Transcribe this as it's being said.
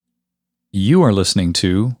You are listening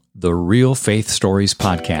to the Real Faith Stories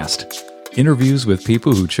Podcast, interviews with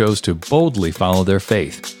people who chose to boldly follow their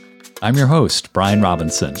faith. I'm your host, Brian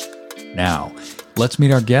Robinson. Now, let's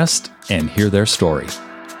meet our guest and hear their story.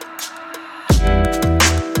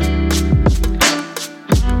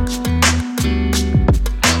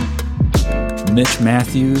 Mitch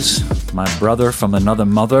Matthews, my brother from another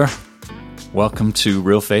mother. Welcome to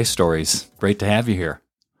Real Faith Stories. Great to have you here.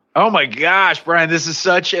 Oh my gosh, Brian, this is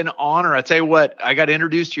such an honor. I tell you what, I got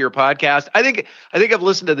introduced to your podcast. I think I've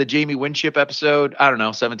listened to the Jamie Winship episode,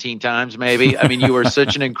 17 times maybe. I mean, you are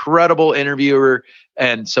such an incredible interviewer.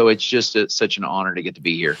 And so it's just such an honor to get to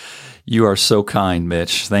be here. You are so kind,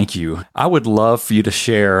 Mitch. Thank you. I would love for you to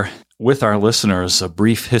share with our listeners a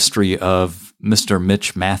brief history of Mr.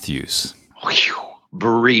 Mitch Matthews. Whew,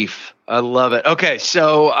 brief. I love it. Okay,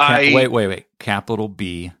 so Wait. Capital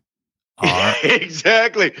B.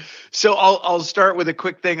 Exactly. So I'll start with a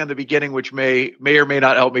quick thing on the beginning, which may or may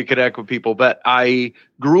not help me connect with people. But I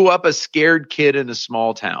grew up a scared kid in a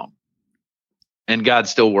small town, and God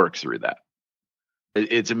still works through that.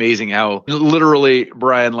 It's amazing how literally,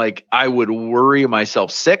 Brian, like I would worry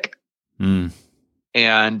myself sick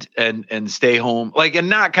and stay home, like, and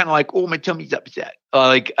not kind of like, oh, my tummy's upset,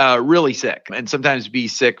 really sick, and sometimes be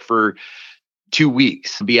sick for 2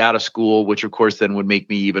 weeks, be out of school, which of course then would make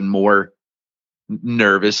me even more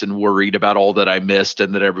nervous and worried about all that I missed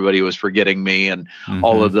and that everybody was forgetting me and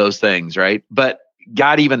all of those things, right? But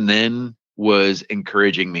God even then was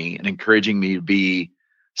encouraging me to be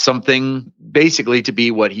something, basically to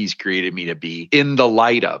be what he's created me to be in the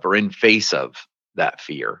light of or in face of that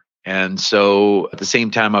fear. And so at the same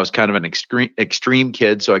time, I was kind of an extreme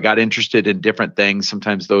kid. So I got interested in different things.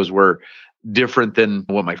 Sometimes those were different than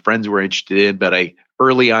what my friends were interested in, but I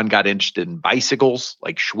early on got interested in bicycles,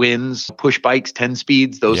 like Schwinn's, push bikes, 10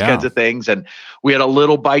 speeds, those kinds of things. And we had a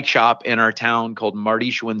little bike shop in our town called Marty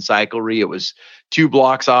Schwinn Cyclery. It was 2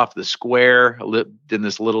 blocks off the square. I lived in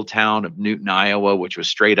this little town of Newton, Iowa, which was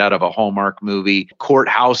straight out of a Hallmark movie.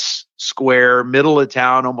 Courthouse Square, middle of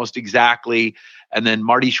town, almost exactly. And then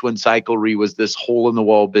Marty Schwinn Cyclery was this hole in the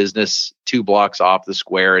wall business 2 blocks off the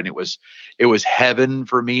square. And it was heaven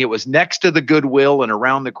for me. It was next to the Goodwill and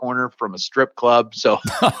around the corner from a strip club. So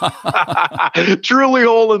truly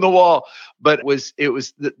hole in the wall. But it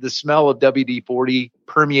was the smell of WD-40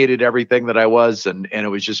 permeated everything that I was. And it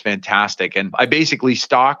was just fantastic. And I basically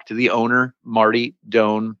stalked the owner, Marty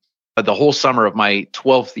Doan, the whole summer of my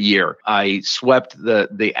 12th year. I swept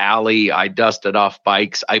the alley. I dusted off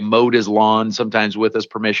bikes. I mowed his lawn, sometimes with his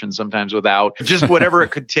permission, sometimes without, just whatever it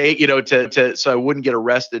could take, so I wouldn't get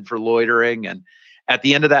arrested for loitering. And at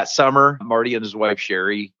the end of that summer, Marty and his wife,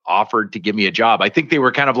 Sherry, offered to give me a job. I think they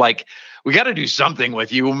were kind of like, we got to do something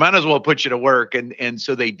with you. We might as well put you to work. And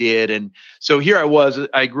so they did. And so here I was.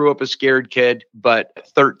 I grew up a scared kid, but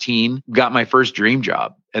 13, got my first dream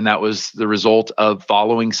job. And that was the result of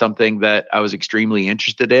following something that I was extremely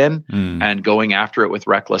interested in and going after it with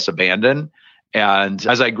reckless abandon. And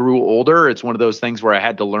as I grew older, it's one of those things where I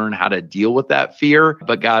had to learn how to deal with that fear.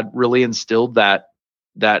 But God really instilled that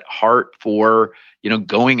heart for,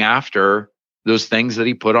 going after those things that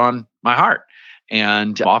he put on my heart.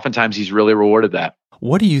 And oftentimes he's really rewarded that.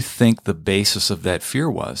 What do you think the basis of that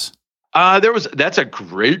fear was? That's a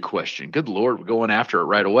great question. Good Lord, we're going after it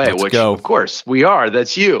right away, Let's go. Of course we are.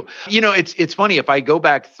 That's you. It's funny if I go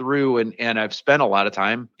back through and I've spent a lot of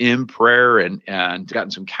time in prayer and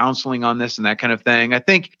gotten some counseling on this and that kind of thing. I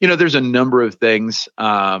think, there's a number of things.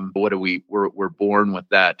 We're born with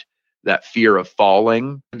that fear of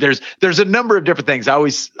falling. There's a number of different things.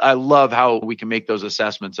 I love how we can make those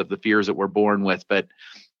assessments of the fears that we're born with, but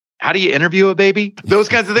how do you interview a baby? Those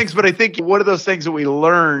kinds of things. But I think one of those things that we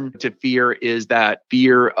learn to fear is that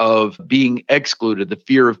fear of being excluded, the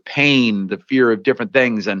fear of pain, the fear of different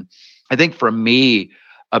things. And I think for me,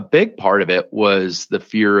 a big part of it was the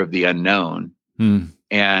fear of the unknown.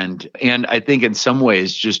 And I think in some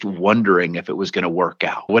ways, just wondering if it was going to work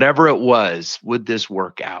out. Whatever it was, would this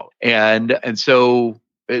work out? And so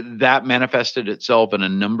that manifested itself in a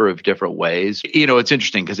number of different ways. It's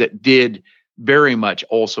interesting because it did very much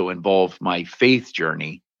also involve my faith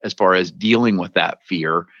journey as far as dealing with that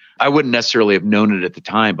fear. I wouldn't necessarily have known it at the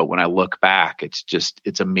time, but when I look back,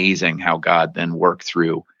 it's amazing how God then worked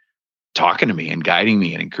through talking to me and guiding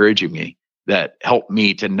me and encouraging me that helped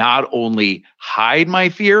me to not only hide my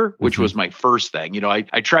fear, which was my first thing. I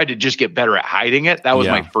tried to just get better at hiding it. That was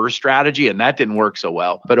my first strategy, and that didn't work so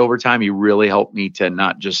well. But over time, he really helped me to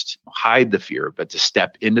not just hide the fear, but to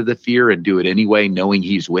step into the fear and do it anyway, knowing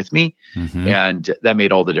he's with me. And that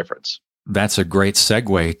made all the difference. That's a great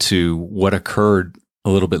segue to what occurred a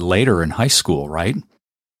little bit later in high school, right?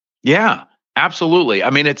 Yeah, absolutely. I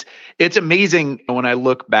mean, it's amazing when I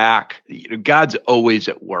look back. God's always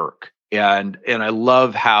at work, and I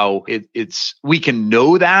love how it's we can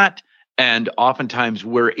know that, and oftentimes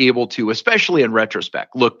we're able to, especially in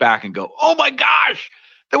retrospect, look back and go, "Oh my gosh,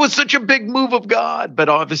 that was such a big move of God." But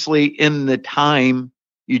obviously, in the time,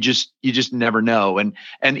 you just never know,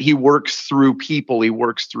 and He works through people, He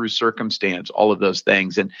works through circumstance, all of those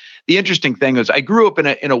things. And the interesting thing is, I grew up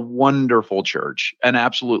in a wonderful church, an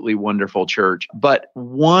absolutely wonderful church. But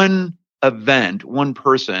one event, one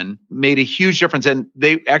person made a huge difference. And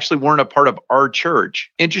they actually weren't a part of our church.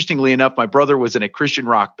 Interestingly enough, my brother was in a Christian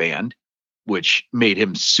rock band, which made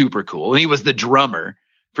him super cool. And he was the drummer,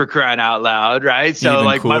 for crying out loud, right? So Even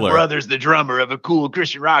like cooler. my brother's the drummer of a cool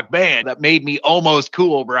Christian rock band. That made me almost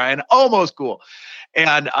cool, Brian, almost cool.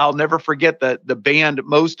 And I'll never forget that the band,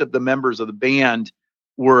 most of the members of the band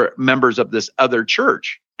were members of this other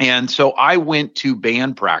church. And so I went to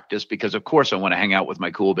band practice because, of course, I want to hang out with my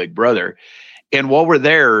cool big brother. And while we're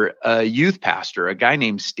there, a youth pastor, a guy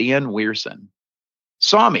named Stan Weirson,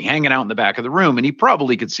 saw me hanging out in the back of the room, and he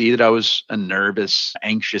probably could see that I was a nervous,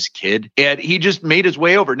 anxious kid. And he just made his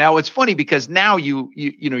way over. Now it's funny because now you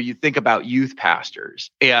think about youth pastors,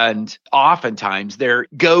 and oftentimes they're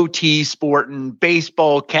goatee sporting,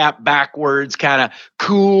 baseball cap backwards, kind of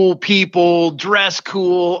cool people, dress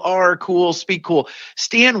cool, are cool, speak cool.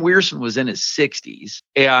 Stan Weirson was in his 60s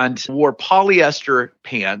and wore polyester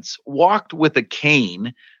pants, walked with a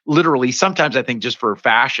cane, literally, sometimes I think just for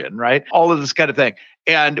fashion, right? All of this kind of thing.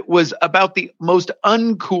 And was about the most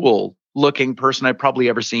uncool looking person I've probably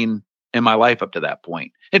ever seen in my life up to that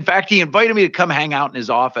point. In fact, he invited me to come hang out in his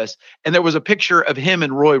office, and there was a picture of him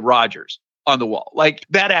and Roy Rogers on the wall. Like,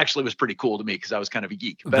 that actually was pretty cool to me because I was kind of a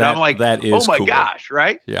geek. But I'm like, that is oh my cool. gosh,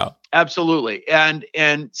 right? Yeah. Absolutely. And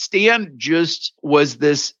Stan just was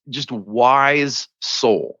this just wise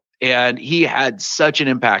soul. And he had such an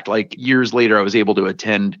impact. Like, years later, I was able to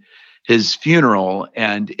attend his funeral,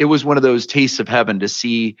 and it was one of those tastes of heaven to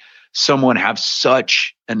see someone have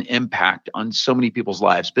such an impact on so many people's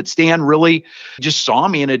lives. But Stan really just saw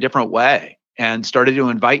me in a different way and started to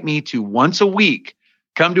invite me to once a week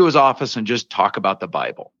come to his office and just talk about the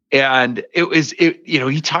Bible. And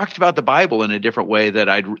he talked about the Bible in a different way than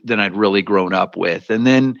I'd really grown up with. And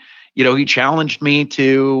then, he challenged me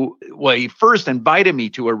he first invited me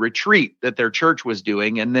to a retreat that their church was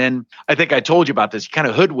doing. And then I think I told you about this. He kind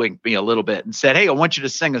of hoodwinked me a little bit and said, "Hey, I want you to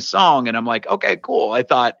sing a song." And I'm like, okay, cool. I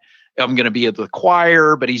thought I'm going to be at the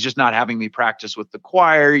choir, but he's just not having me practice with the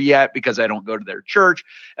choir yet because I don't go to their church.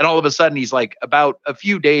 And all of a sudden he's like, about a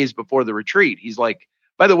few days before the retreat, he's like,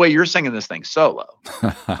 "By the way, you're singing this thing solo."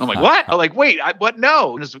 I'm like, "What?" I'm like, "Wait, what?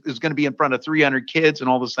 No." It was going to be in front of 300 kids and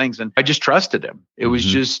all those things. And I just trusted him. It was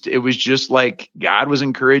just like God was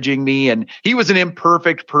encouraging me, and he was an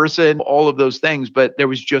imperfect person, all of those things, but there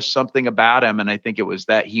was just something about him. And I think it was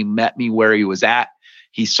that he met me where he was at.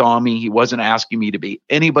 He saw me. He wasn't asking me to be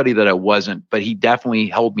anybody that I wasn't, but he definitely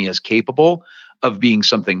held me as capable of being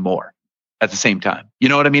something more at the same time. You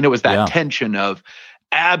know what I mean? It was that tension of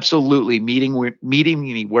absolutely meeting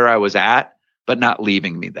me where I was at, but not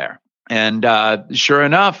leaving me there. And sure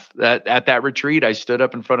enough, at that retreat, I stood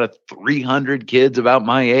up in front of 300 kids about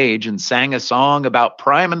my age and sang a song about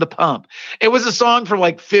priming the pump. It was a song from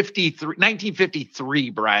like 1953,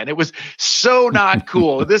 Brian. It was so not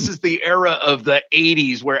cool. This is the era of the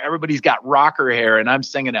 80s where everybody's got rocker hair, and I'm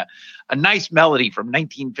singing a nice melody from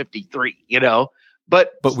 1953,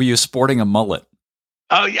 But were you sporting a mullet?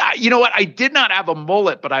 Oh, yeah. You know what? I did not have a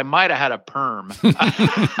mullet, but I might have had a perm.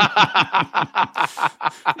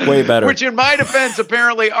 Way better. Which, in my defense,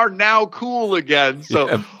 apparently are now cool again.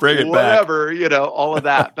 So bring it whatever, back. All of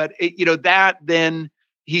that. But, then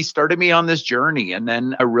he started me on this journey. And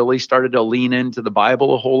then I really started to lean into the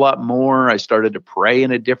Bible a whole lot more. I started to pray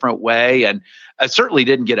in a different way. And I certainly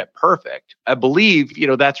didn't get it perfect. I believe,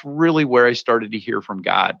 that's really where I started to hear from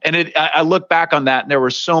God. And I look back on that, and there were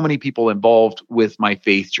so many people involved with my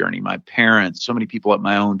faith journey, my parents, so many people at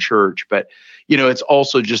my own church. But, it's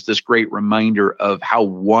also just this great reminder of how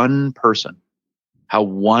one person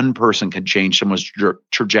can change someone's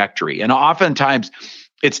trajectory. And oftentimes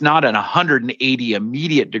it's not an 180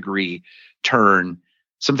 immediate degree turn.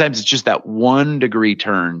 Sometimes it's just that 1 degree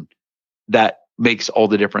turn that makes all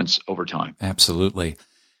the difference over time. Absolutely.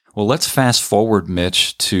 Well, let's fast forward,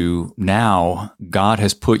 Mitch, to now. God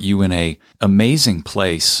has put you in an amazing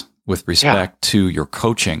place with respect to your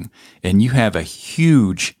coaching, and you have a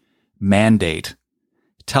huge mandate.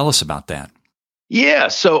 Tell us about that. Yeah.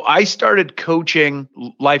 So I started coaching,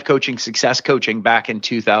 life coaching, success coaching back in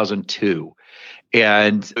 2002.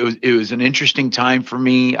 And it was an interesting time for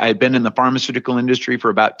me. I had been in the pharmaceutical industry for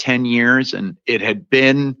about 10 years, and it had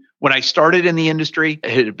been, when I started in the industry,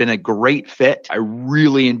 it had been a great fit. I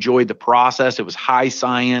really enjoyed the process. It was high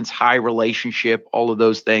science, high relationship, all of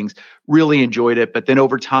those things. Really enjoyed it. But then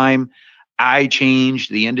over time, I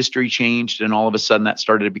changed, the industry changed, and all of a sudden that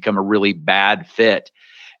started to become a really bad fit.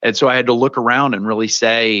 And so I had to look around and really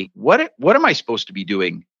say, what am I supposed to be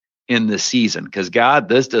doing in this season? Because God,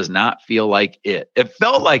 this does not feel like it. It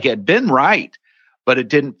felt like it had been right, but it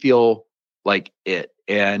didn't feel like it.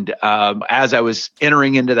 And as I was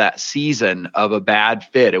entering into that season of a bad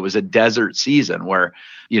fit, it was a desert season where,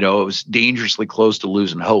 it was dangerously close to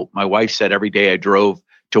losing hope. My wife said every day I drove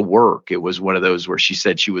to work, it was one of those where she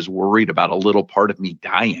said she was worried about a little part of me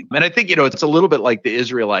dying. And I think, it's a little bit like the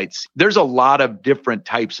Israelites. There's a lot of different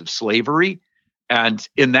types of slavery. And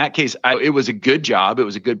in that case, it was a good job. It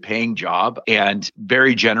was a good paying job and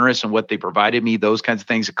very generous in what they provided me, those kinds of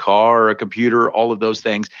things, a car, a computer, all of those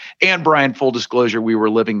things. And Brian, full disclosure, we were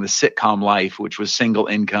living the sitcom life, which was single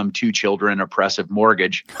income, 2 children, oppressive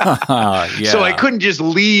mortgage. Yeah. So I couldn't just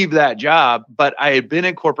leave that job, but I had been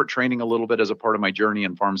in corporate training a little bit as a part of my journey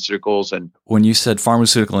in pharmaceuticals. And when you said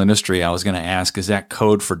pharmaceutical industry, I was going to ask, is that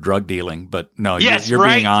code for drug dealing? But no, yes, you're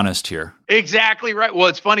right. Being honest here. Exactly right. Well,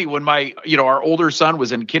 it's funny when our older son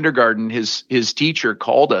was in kindergarten, his teacher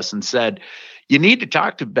called us and said, "You need to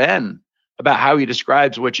talk to Ben about how he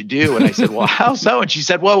describes what you do." And I said, "Well, how so?" And she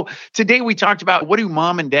said, "Well, today we talked about what do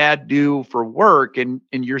mom and dad do for work, and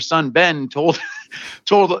your son Ben told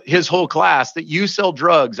his whole class that you sell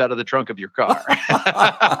drugs out of the trunk of your car,"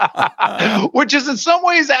 which is in some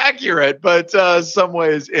ways accurate, but some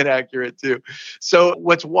ways inaccurate too. So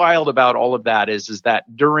what's wild about all of that is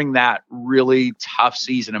that during that really tough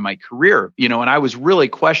season in my career, and I was really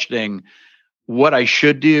questioning what I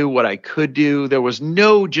should do, what I could do. There was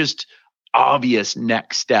no just obvious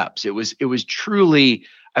next steps. It was truly,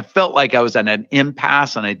 I felt like I was at an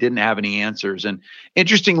impasse and I didn't have any answers. And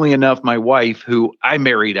interestingly enough, my wife, who I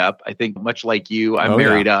married up, I think much like you, I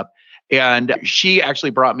married up, and she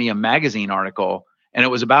actually brought me a magazine article, and it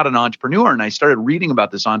was about an entrepreneur. And I started reading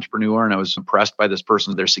about this entrepreneur, and I was impressed by this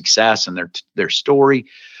person, their success and their story.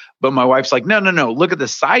 But my wife's like, no, look at the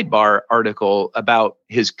sidebar article about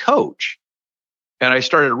his coach. And I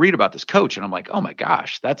started to read about this coach, and I'm like, oh my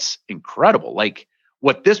gosh, that's incredible. Like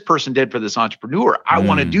what this person did for this entrepreneur, I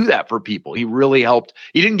want to do that for people. He really helped.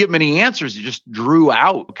 He didn't give many answers. He just drew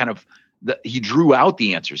out he drew out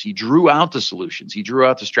the answers. He drew out the solutions. He drew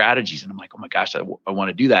out the strategies. And I'm like, oh my gosh, I want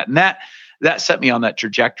to do that. And that set me on that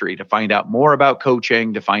trajectory to find out more about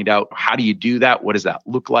coaching, to find out how do you do that? What does that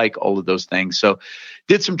look like? All of those things. So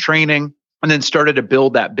did some training, and then started to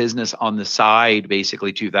build that business on the side,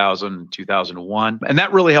 basically 2000, 2001. And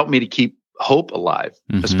that really helped me to keep hope alive,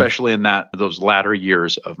 especially in those latter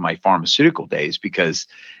years of my pharmaceutical days, because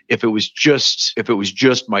if it was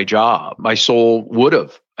just my job, my soul would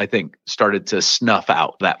have, I think, started to snuff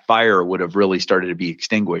out. That fire would have really started to be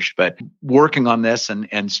extinguished. But working on this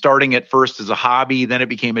and starting it first as a hobby, then it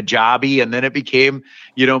became a jobby, and then it became,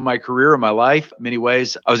 my career and my life in many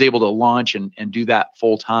ways. I was able to launch and do that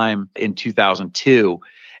full time in 2002.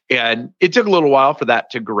 And it took a little while for that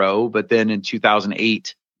to grow. But then in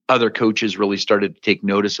 2008, other coaches really started to take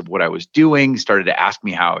notice of what I was doing, started to ask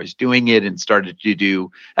me how I was doing it, and started to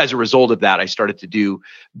do, as a result of that, I started to do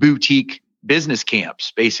boutique business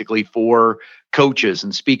camps, basically for coaches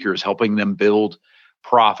and speakers, helping them build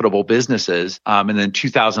profitable businesses. And then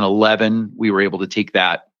 2011, we were able to take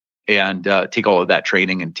that and take all of that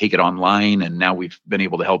training and take it online. And now we've been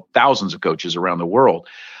able to help thousands of coaches around the world.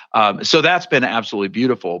 So that's been absolutely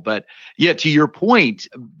beautiful. But yeah, to your point,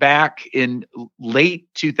 back in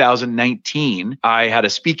late 2019, I had a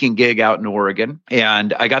speaking gig out in Oregon,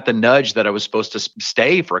 and I got the nudge that I was supposed to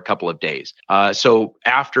stay for a couple of days. So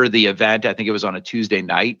after the event, I think it was on a Tuesday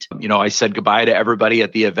night, I said goodbye to everybody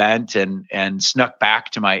at the event and snuck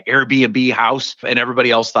back to my Airbnb house, and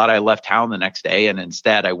everybody else thought I left town the next day. And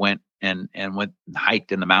instead I went and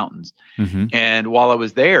hiked in the mountains. And while I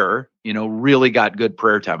was there, really got good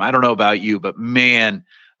prayer time. I don't know about you, but man,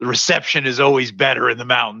 the reception is always better in the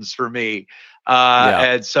mountains for me.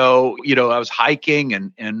 And so, I was hiking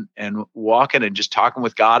and walking and just talking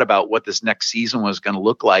with God about what this next season was going to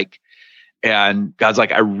look like. And God's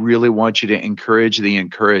like, I really want you to encourage the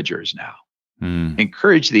encouragers now.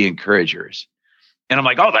 Encourage the encouragers. And I'm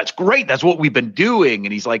like, oh, that's great. That's what we've been doing.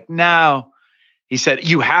 And he's like, no. He said,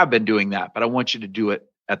 you have been doing that, but I want you to do it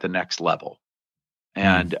at the next level.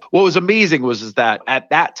 And what was amazing was that at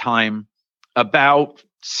that time, about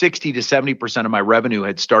 60 to 70% of my revenue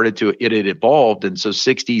had evolved. And so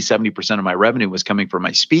 60, 70% of my revenue was coming from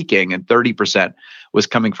my speaking and 30% was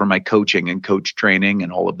coming from my coaching and coach training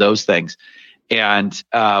and all of those things. And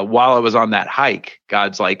while I was on that hike,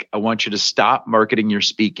 God's like, I want you to stop marketing your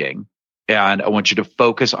speaking and I want you to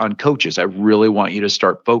focus on coaches. I really want you to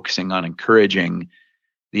start focusing on encouraging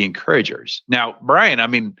the encouragers. Now, Brian, I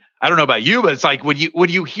mean, I don't know about you, but it's like when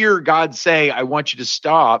you hear God say, I want you to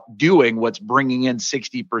stop doing what's bringing in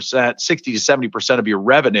 60 to 70% of your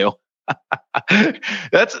revenue.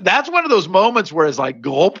 That's one of those moments where it's like,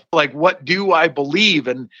 gulp, like, what do I believe?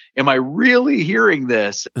 And am I really hearing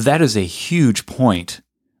this? That is a huge point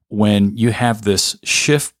when you have this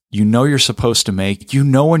shift you know you're supposed to make. You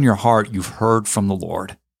know in your heart you've heard from the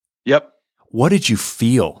Lord. Yep. What did you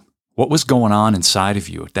feel? What was going on inside of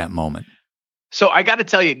you at that moment? So I got to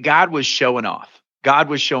tell you, God was showing off. God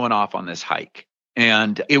was showing off on this hike.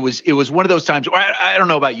 And it was one of those times where I don't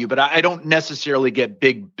know about you, but I don't necessarily get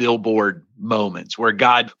big billboard moments where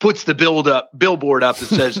God puts the billboard up that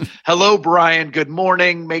says, hello, Brian, good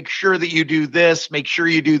morning. Make sure that you do this, make sure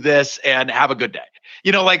you do this, and have a good day.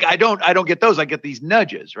 You know, like I don't get those. I get these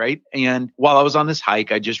nudges, right? And while I was on this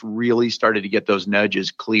hike, I just really started to get those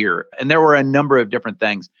nudges clear. And there were a number of different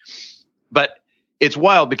things. But it's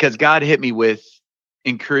wild because God hit me with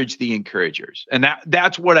encourage the encouragers. And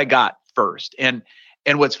that's what I got first. And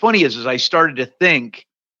what's funny is I started to think,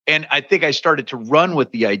 and I think I started to run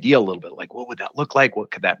with the idea a little bit, like, what would that look like? What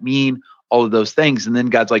could that mean? All of those things. And then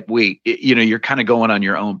God's like, wait, you're kind of going on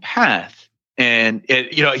your own path. And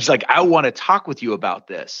he's like, I want to talk with you about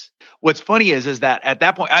this. What's funny is that at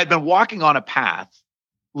that point, I'd been walking on a path,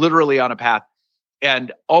 literally on a path.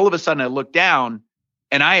 And all of a sudden I looked down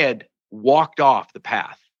and I had walked off the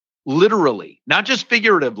path, literally, not just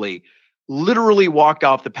figuratively, literally walked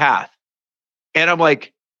off the path. And I'm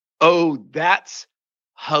like, oh, that's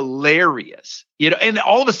hilarious. And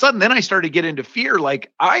all of a sudden, then I started to get into fear.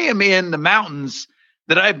 Like, I am in the mountains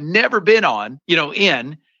that I've never been on,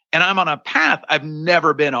 and I'm on a path I've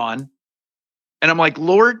never been on. And I'm like,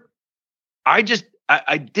 Lord, I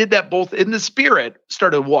did that both in the spirit,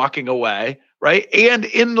 started walking away, right? And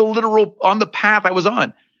in the literal, on the path I was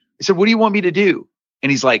on. I said, what do you want me to do?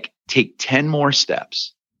 And he's like, take 10 more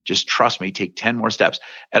steps. Just trust me, take 10 more steps.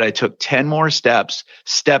 And I took 10 more steps,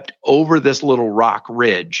 stepped over this little rock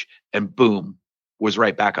ridge, and boom, was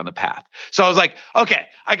right back on the path. So I was like, okay,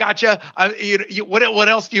 I got you. What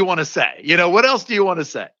else do you want to say? What else do you want to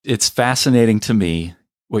say? It's fascinating to me.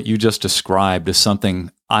 What you just described is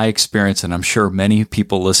something I experience, and I'm sure many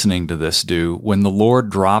people listening to this do. When the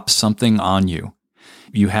Lord drops something on you,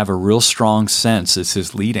 you have a real strong sense it's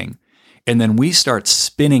His leading. And then we start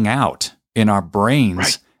spinning out in our brains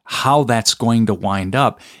right. How that's going to wind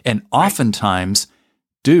up. And oftentimes,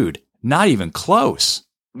 dude, not even close.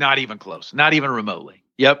 Not even close. Not even remotely.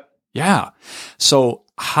 Yep. Yeah. So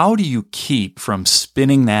how do you keep from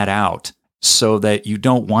spinning that out so that you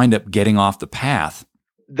don't wind up getting off the path?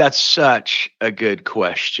 That's such a good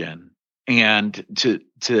question. And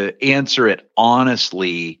to answer it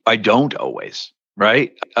honestly, I don't always.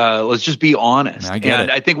 Right? Let's just be honest. I get it.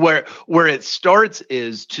 I think where it starts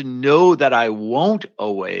is to know that I won't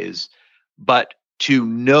always, but to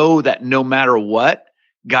know that no matter what,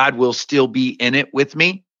 God will still be in it with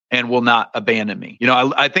me and will not abandon me.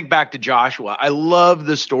 I think back to Joshua. I love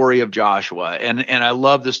the story of Joshua, and I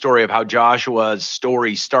love the story of how Joshua's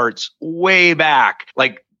story starts way back,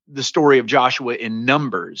 like the story of Joshua in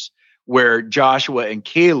Numbers, where Joshua and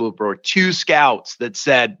Caleb were two scouts that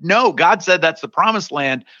said, no, God said that's the promised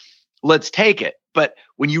land. Let's take it. But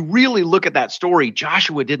when you really look at that story,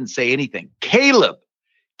 Joshua didn't say anything. Caleb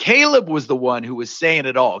was the one who was saying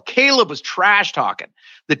it all. Caleb was trash talking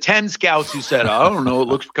the 10 scouts who said, I don't know, it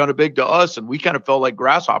looks kind of big to us. And we kind of felt like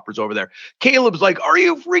grasshoppers over there. Caleb's like, are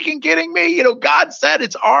you freaking kidding me? God said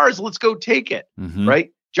it's ours. Let's go take it. Mm-hmm.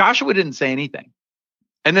 Right? Joshua didn't say anything.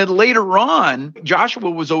 And then later on, Joshua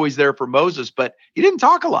was always there for Moses, but he didn't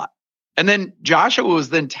talk a lot. And then Joshua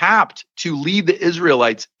was then tapped to lead the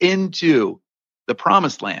Israelites into the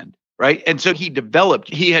promised land, right? And so he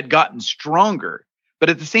had gotten stronger.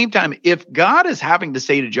 But at the same time, if God is having to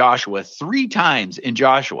say to Joshua 3 times in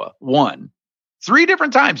Joshua 1, 3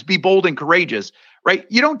 different times, be bold and courageous, right?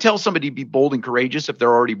 You don't tell somebody to be bold and courageous if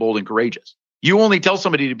they're already bold and courageous. You only tell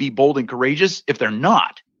somebody to be bold and courageous if they're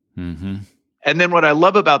not. Mm-hmm. And then what I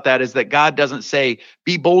love about that is that God doesn't say,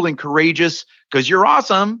 be bold and courageous because you're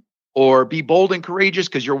awesome, or be bold and courageous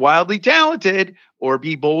because you're wildly talented, or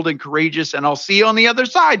be bold and courageous and I'll see you on the other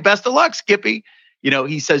side. Best of luck, Skippy.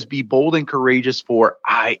 He says, be bold and courageous for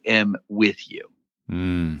I am with you.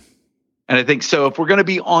 Mm. And I think so if we're going to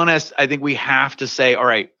be honest, I think we have to say, all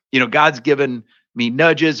right, God's given me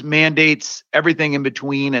nudges, mandates, everything in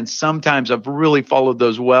between. And sometimes I've really followed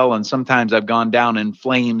those well. And sometimes I've gone down in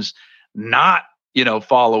flames, not,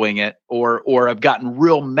 following it, or I've gotten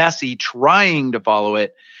real messy trying to follow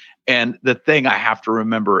it. And the thing I have to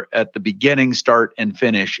remember at the beginning, start, and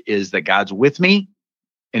finish is that God's with me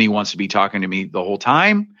and he wants to be talking to me the whole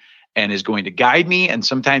time and is going to guide me. And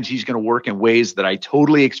sometimes he's going to work in ways that I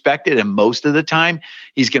totally expected. And most of the time,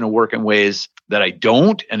 he's going to work in ways that I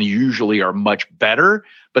don't, and usually are much better.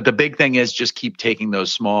 But the big thing is just keep taking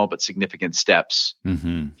those small but significant steps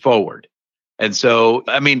forward. And so,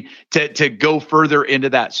 I mean, to go further into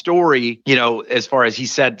that story, as far as he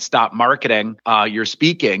said, stop marketing your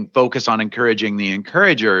speaking, focus on encouraging the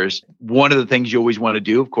encouragers. One of the things you always want to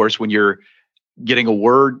do, of course, when you're getting a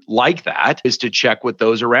word like that is to check with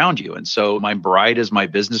those around you. And so my bride is my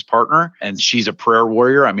business partner and she's a prayer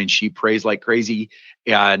warrior. I mean, she prays like crazy.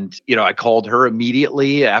 And, I called her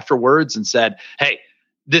immediately afterwards and said, hey,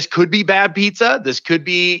 this could be bad pizza. This could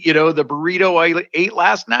be, the burrito I ate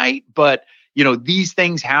last night, but these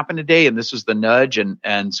things happen today, and this was the nudge.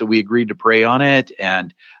 And so we agreed to pray on it.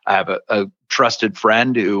 And I have a trusted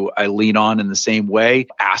friend who I lean on in the same way,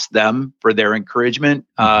 ask them for their encouragement,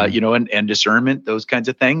 and discernment, those kinds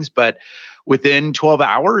of things. But within 12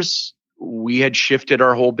 hours, we had shifted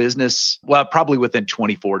our whole business. Well, probably within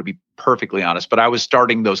 24, to be perfectly honest, but I was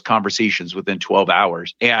starting those conversations within 12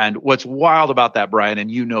 hours. And what's wild about that, Brian,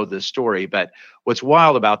 and you know this story, but what's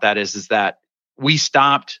wild about that is that we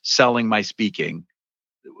stopped selling my speaking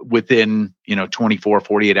within, 24,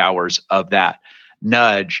 48 hours of that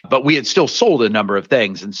nudge, but we had still sold a number of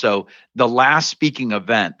things. And so the last speaking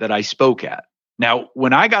event that I spoke at, now,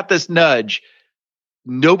 when I got this nudge,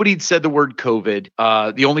 nobody said the word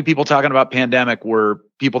COVID. The only people talking about pandemic were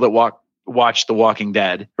people that watched The Walking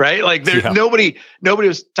Dead, right? Like there's nobody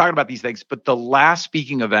was talking about these things. But the last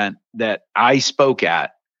speaking event that I spoke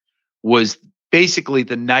at was basically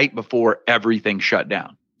the night before everything shut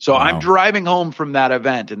down. So I'm driving home from that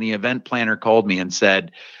event and the event planner called me and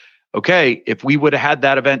said, okay, if we would have had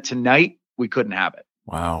that event tonight, we couldn't have it.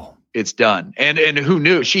 Wow. It's done. And who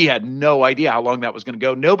knew? She had no idea how long that was going to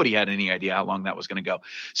go. Nobody had any idea how long that was going to go.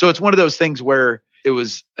 So it's one of those things where it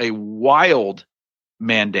was a wild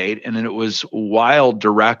mandate and then it was wild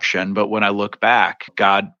direction. But when I look back,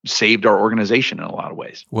 God saved our organization in a lot of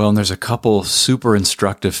ways. Well, and there's a couple super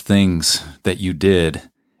instructive things that you did.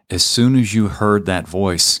 As soon as you heard that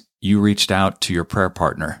voice, you reached out to your prayer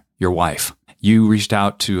partner, your wife. You reached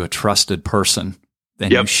out to a trusted person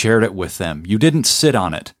and you shared it with them. You didn't sit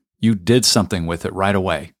on it. You did something with it right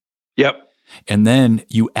away. Yep. And then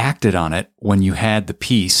you acted on it when you had the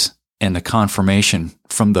peace and the confirmation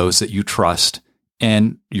from those that you trust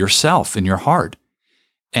and yourself in your heart.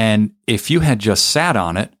 And if you had just sat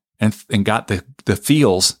on it and got the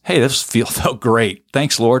feels, hey, this felt great.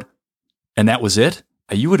 Thanks, Lord. And that was it,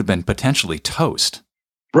 you would have been potentially toast.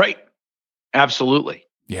 Right. Absolutely.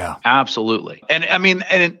 Yeah. Absolutely. And I mean,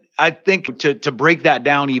 and I think to break that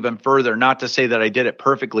down even further, not to say that I did it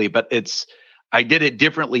perfectly, but I did it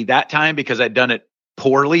differently that time because I'd done it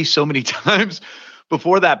poorly so many times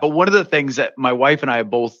before that. But one of the things that my wife and I have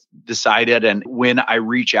both decided, and when I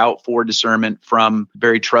reach out for discernment from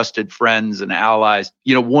very trusted friends and allies,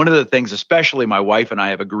 one of the things, especially my wife and I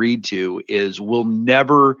have agreed to, is we'll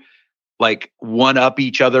never like one up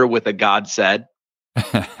each other with a God said.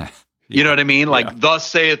 You know what I mean? Like, thus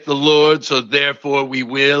saith the Lord, so therefore we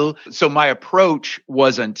will. So my approach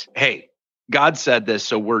wasn't, hey, God said this,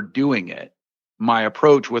 so we're doing it. My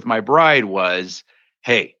approach with my bride was,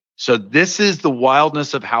 hey, so this is the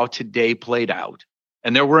wildness of how today played out.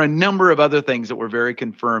 And there were a number of other things that were very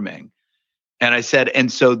confirming. And I said,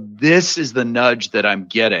 and so this is the nudge that I'm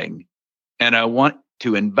getting. And I want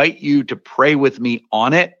to invite you to pray with me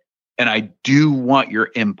on it. And I do want your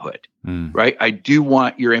input, right? I do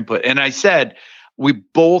want your input. And I said, we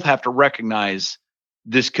both have to recognize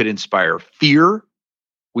this could inspire fear.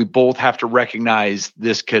 We both have to recognize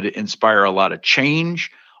this could inspire a lot of change,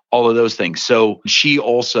 all of those things. So she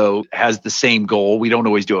also has the same goal. We don't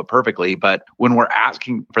always do it perfectly, but when we're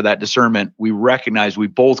asking for that discernment, we recognize we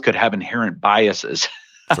both could have inherent biases.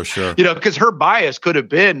 For sure. Because her bias could have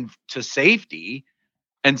been to safety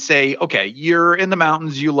and say, okay, you're in the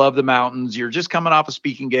mountains, you love the mountains, you're just coming off a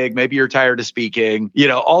speaking gig, maybe you're tired of speaking,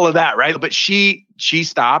 all of that, right? But she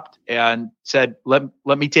stopped and said, let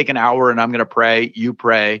me take an hour and I'm going to pray, you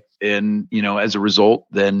pray. And, as a result,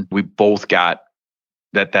 then we both got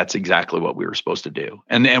that's exactly what we were supposed to do.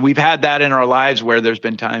 And we've had that in our lives where there's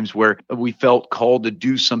been times where we felt called to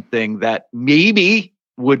do something that maybe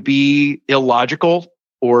would be illogical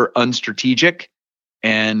or unstrategic,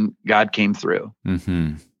 and God came through.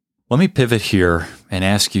 Mm-hmm. Let me pivot here and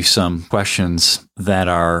ask you some questions that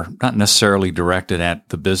are not necessarily directed at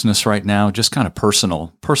the business right now, just kind of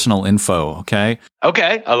personal info, okay?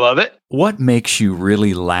 Okay, I love it. What makes you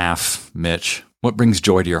really laugh, Mitch? What brings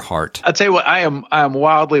joy to your heart? I'll tell you what, I am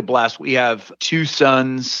wildly blessed. We have 2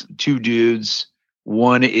 sons, 2 dudes.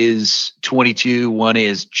 One is 22, one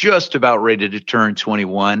is just about ready to turn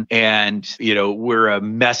 21. And, we're a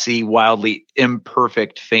messy, wildly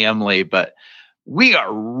imperfect family, but we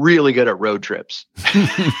are really good at road trips.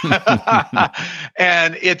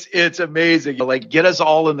 And it's amazing. Like, get us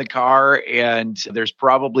all in the car, and there's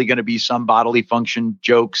probably going to be some bodily function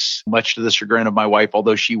jokes, much to the chagrin of my wife,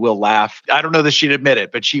 although she will laugh. I don't know that she'd admit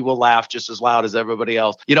it, but she will laugh just as loud as everybody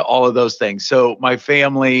else. All of those things. So my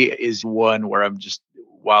family is one where I'm just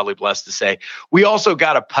wildly blessed to say. We also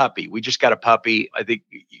got a puppy. We just got a puppy. I think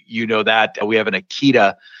you know that. We have an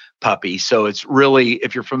Akita puppy. So it's really,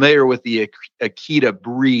 if you're familiar with the Akita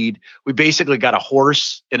breed, we basically got a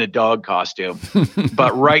horse in a dog costume.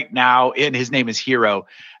 But right now, and his name is Hero.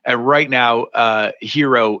 And right now,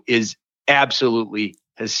 Hero is absolutely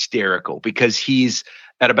hysterical because he's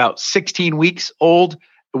at about 16 weeks old,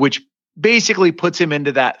 which basically puts him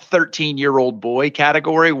into that 13-year-old boy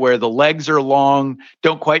category where the legs are long,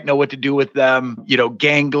 don't quite know what to do with them,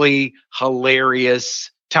 gangly,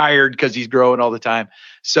 hilarious, tired because he's growing all the time.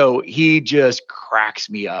 So he just cracks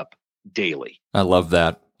me up daily. I love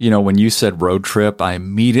that. When you said road trip, I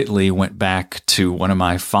immediately went back to one of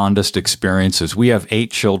my fondest experiences. We have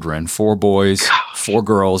 8 children, 4 boys, 4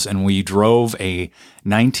 girls, and we drove a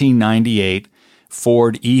 1998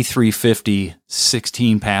 Ford E350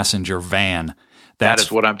 16-passenger van. That is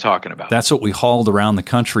what I'm talking about. That's what we hauled around the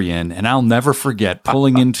country in. And I'll never forget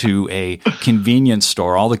pulling into a convenience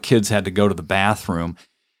store. All the kids had to go to the bathroom.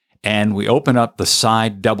 And we open up the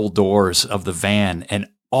side double doors of the van, and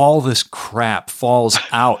all this crap falls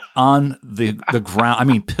out on the ground. I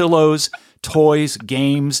mean, pillows, toys,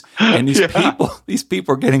 games, and these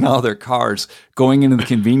people are getting out of their cars, going into the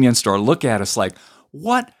convenience store, look at us like,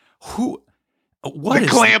 what the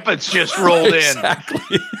Clampetts just rolled exactly.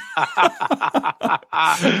 in.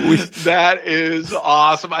 That is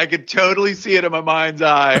awesome. I could totally see it in my mind's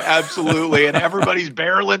eye. Absolutely. And everybody's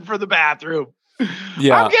barreling for the bathroom.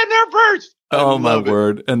 Yeah. I'm getting there first. Oh my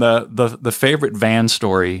word. And the favorite van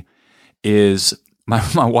story is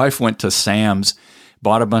my wife went to Sam's,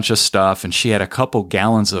 bought a bunch of stuff, and she had a couple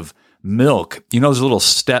gallons of milk. There's a little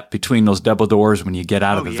step between those double doors when you get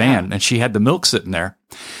out of the van, and she had the milk sitting there.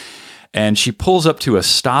 And she pulls up to a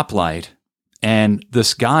stoplight, and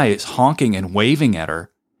this guy is honking and waving at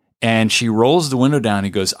her, and she rolls the window down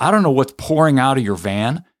and goes, "I don't know what's pouring out of your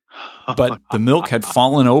van." But the milk had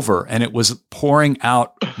fallen over, and it was pouring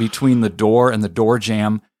out between the door and the door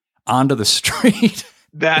jamb onto the street.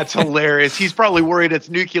 That's hilarious. He's probably worried it's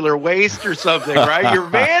nuclear waste or something, right? Your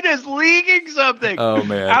van is leaking something. Oh,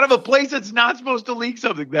 man. Out of a place that's not supposed to leak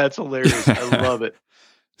something. That's hilarious. I love it.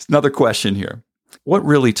 Another question here. What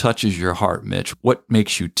really touches your heart, Mitch? What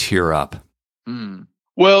makes you tear up?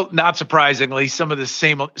 Well, not surprisingly, some of the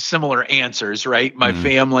similar answers, right? My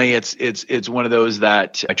family, it's one of those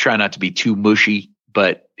that I try not to be too mushy,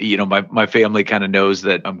 but my family kind of knows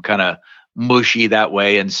that I'm kind of mushy that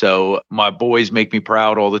way. And so my boys make me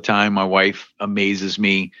proud all the time. My wife amazes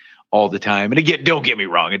me all the time. And again, don't get me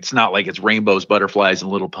wrong. It's not like it's rainbows, butterflies,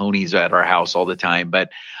 and little ponies at our house all the time.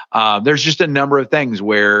 But there's just a number of things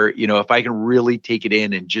where, if I can really take it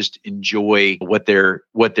in and just enjoy what they're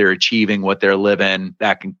achieving, what they're living,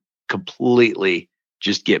 that can completely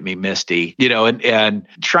just get me misty, and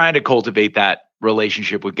trying to cultivate that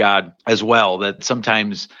relationship with God as well. That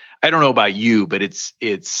sometimes, I don't know about you, but it's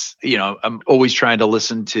I'm always trying to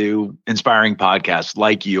listen to inspiring podcasts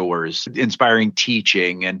like yours, inspiring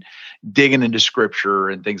teaching and digging into scripture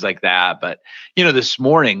and things like that. But, this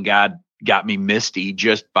morning, God got me misty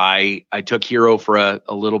I took Hero for a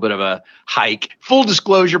little bit of a hike. Full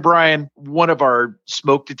disclosure, Brian, one of our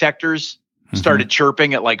smoke detectors started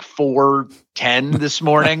chirping at like 4:10 this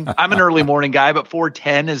morning. I'm an early morning guy, but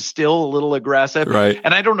 4:10 is still a little aggressive. Right.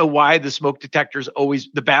 And I don't know why the smoke detectors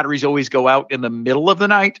the batteries always go out in the middle of the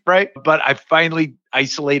night, right? But I finally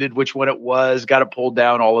isolated which one it was, got it pulled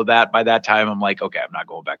down, all of that. By that time, I'm like, okay, I'm not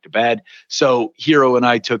going back to bed. So Hero and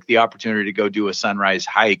I took the opportunity to go do a sunrise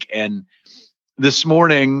hike. And this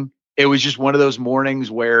morning, it was just one of those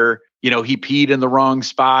mornings where he peed in the wrong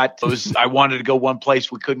spot. I wanted to go one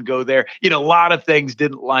place. We couldn't go there. A lot of things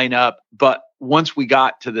didn't line up. But once we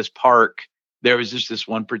got to this park, there was just this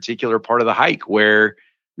one particular part of the hike where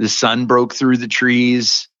the sun broke through the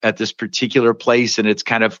trees at this particular place. And it's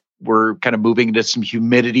kind of we're kind of moving into some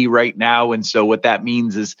humidity right now. And so what that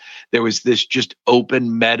means is there was this just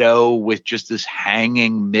open meadow with just this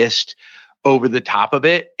hanging mist over the top of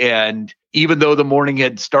it. And even though the morning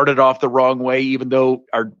had started off the wrong way, even though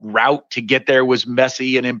our route to get there was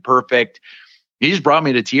messy and imperfect, he just brought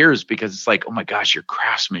me to tears because it's like, oh my gosh, your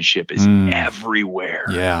craftsmanship is everywhere.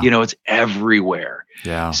 Yeah. It's everywhere.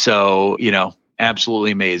 Yeah. So, absolutely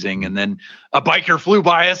amazing. And then a biker flew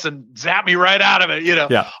by us and zapped me right out of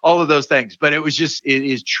it, all of those things. But it was just, it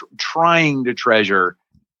is trying to treasure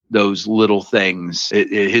those little things.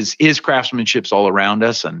 His craftsmanship's all around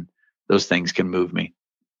us, and those things can move me.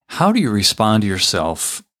 How do you respond to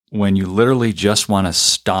yourself when you literally just want to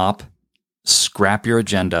stop, scrap your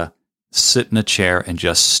agenda, sit in a chair and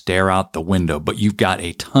just stare out the window, but you've got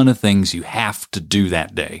a ton of things you have to do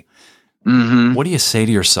that day? Mm-hmm. What do you say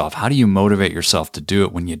to yourself? How do you motivate yourself to do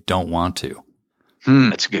it when you don't want to?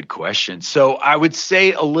 That's a good question. So I would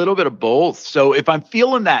say a little bit of both. So if I'm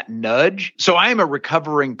feeling that nudge, so I am a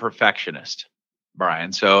recovering perfectionist,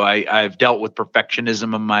 Brian. So I've dealt with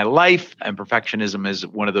perfectionism in my life, and perfectionism is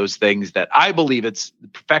one of those things that I believe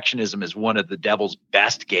perfectionism is one of the devil's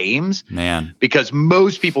best games. Man. Because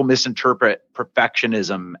most people misinterpret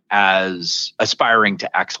perfectionism as aspiring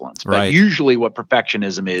to excellence. But Right. usually what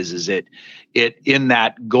perfectionism is it in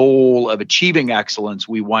that goal of achieving excellence,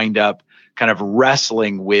 we wind up kind of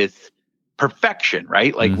wrestling with perfection,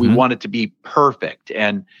 right? Like we want it to be perfect.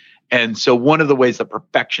 And so one of the ways that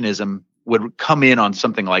perfectionism would come in on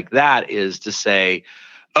something like that is to say,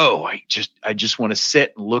 oh, I just want to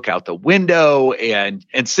sit and look out the window. And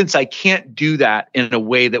since I can't do that in a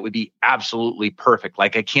way that would be absolutely perfect,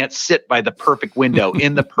 like I can't sit by the perfect window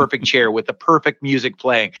in the perfect chair with the perfect music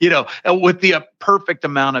playing, with the perfect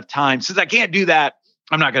amount of time, since I can't do that,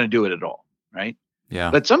 I'm not going to do it at all. Right.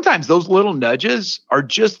 Yeah. But sometimes those little nudges are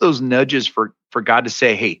just those nudges for God to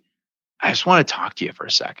say, hey, I just want to talk to you for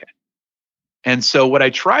a second. And so what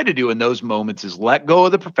I try to do in those moments is let go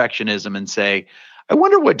of the perfectionism and say, I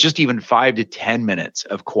wonder what just even 5 to 10 minutes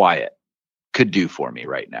of quiet could do for me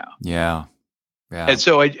right now. Yeah. Yeah. And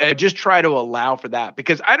so I just try to allow for that,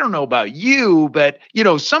 because I don't know about you, but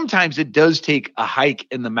sometimes it does take a hike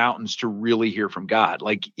in the mountains to really hear from God.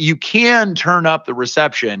 Like you can turn up the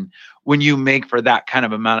reception when you make for that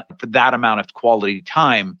amount of quality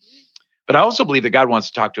time. But I also believe that God wants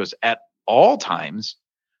to talk to us at all times.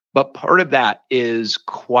 But part of that is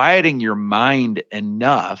quieting your mind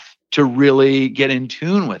enough to really get in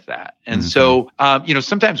tune with that. And so,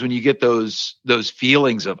 sometimes when you get those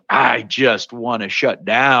feelings of, I just want to shut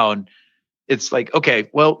down, it's like, okay,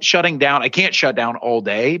 well, shutting down, I can't shut down all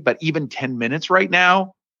day, but even 10 minutes right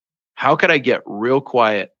now, how could I get real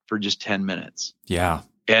quiet for just 10 minutes? Yeah.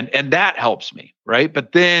 And that helps me, right?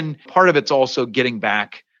 But then part of it's also getting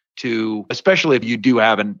back to, especially if you do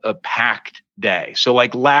have a packed day. So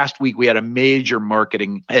like last week, we had a major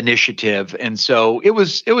marketing initiative. And so it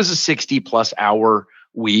was a 60+ hour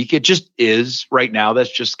week. It just is right now.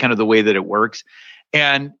 That's just kind of the way that it works.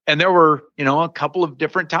 And there were, a couple of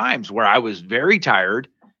different times where I was very tired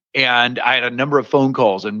and I had a number of phone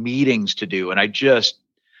calls and meetings to do. And I just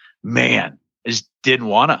didn't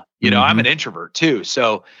want to, I'm an introvert too.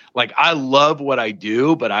 So like, I love what I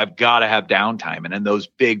do, but I've got to have downtime. And in those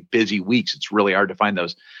big, busy weeks, it's really hard to find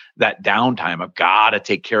that downtime. I've got to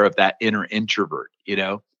take care of that inner introvert,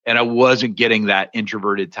 and I wasn't getting that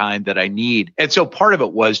introverted time that I need. And so part of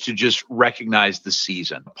it was to just recognize the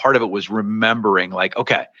season. Part of it was remembering like,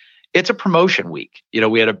 okay, it's a promotion week.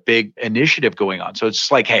 We had a big initiative going on. So it's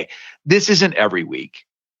just like, hey, this isn't every week.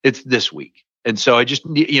 It's this week. And so I just,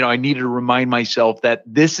 I needed to remind myself that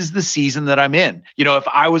this is the season that I'm in. If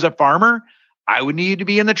I was a farmer, I would need to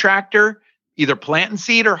be in the tractor, either planting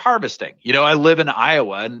seed or harvesting. I live in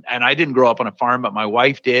Iowa and I didn't grow up on a farm, but my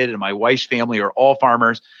wife did. And my wife's family are all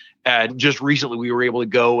farmers. And just recently we were able to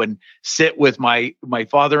go and sit with my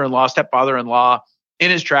stepfather-in-law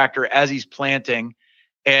in his tractor as he's planting.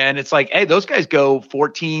 And it's like, hey, those guys go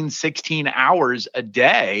 14, 16 hours a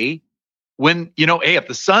day. When, hey, if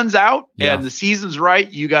the sun's out and the season's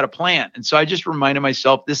right, you got to plant. And so I just reminded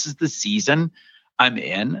myself, this is the season I'm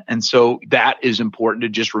in. And so that is important to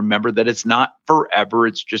just remember that it's not forever.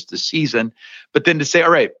 It's just the season. But then to say, all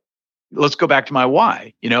right, let's go back to my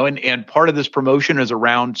why, and part of this promotion is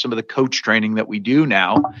around some of the coach training that we do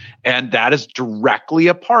now. And that is directly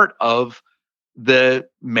a part of the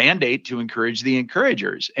mandate to encourage the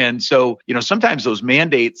encouragers. And so, sometimes those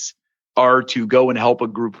mandates are to go and help a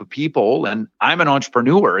group of people. And I'm an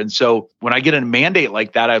entrepreneur. And so when I get a mandate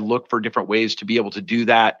like that, I look for different ways to be able to do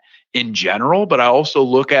that in general, but I also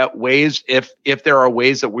look at ways if there are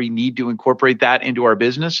ways that we need to incorporate that into our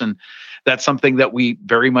business. And that's something that we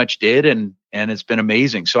very much did. And it's been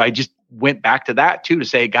amazing. So I just went back to that too, to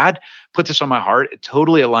say, God put this on my heart. It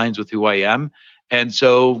totally aligns with who I am. And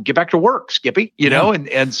so get back to work, Skippy, you know,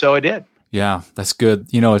 and so I did. Yeah, that's good.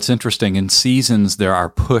 You know, it's interesting. In seasons, there are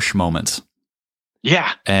push moments.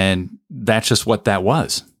 Yeah. And that's just what that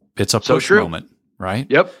was. It's a push moment, right?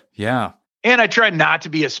 Yep. Yeah. And I try not to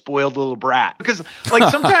be a spoiled little brat, because like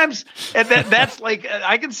sometimes and that's like,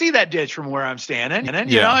 I can see that ditch from where I'm standing. And then,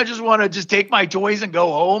 you know, I just want to just take my toys and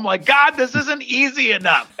go home. Like, God, this isn't easy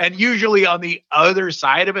enough. And usually on the other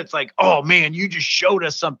side of it, it's like, oh man, you just showed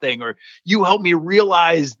us something, or you helped me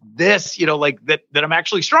realize this, you know, like that I'm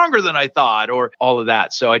actually stronger than I thought, or all of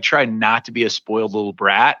that. So I try not to be a spoiled little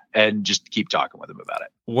brat and just keep talking with them about it.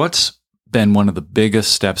 What's been one of the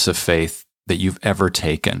biggest steps of faith that you've ever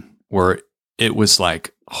taken, where it was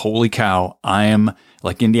like, holy cow, I am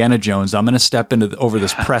like Indiana Jones. I'm going to step over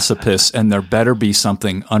this precipice, and there better be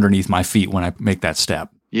something underneath my feet when I make that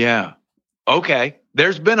step. Yeah. Okay.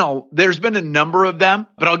 There's been a number of them,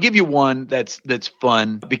 but I'll give you one that's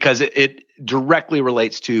fun, because it directly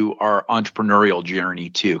relates to our entrepreneurial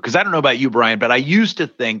journey too. Because I don't know about you, Brian, but I used to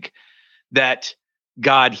think that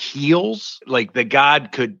God heals, like that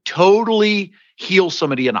God could totally heal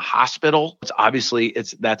somebody in a hospital.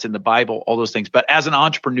 That's in the Bible, all those things. But as an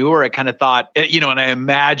entrepreneur, I kind of thought, you know, and I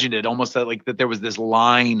imagined it almost that there was this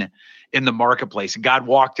line in the marketplace, and God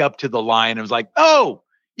walked up to the line and was like, "Oh,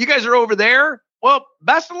 you guys are over there? Well,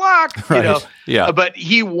 best of luck." Right. You know? Yeah. But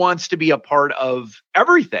he wants to be a part of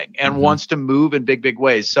everything and wants to move in big, big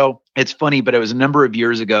ways. So it's funny, but it was a number of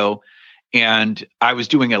years ago, and I was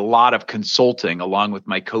doing a lot of consulting along with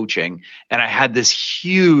my coaching. And I had this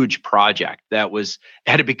huge project that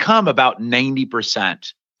had to become about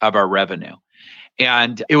 90% of our revenue.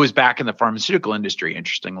 And it was back in the pharmaceutical industry,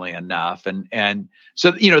 interestingly enough. And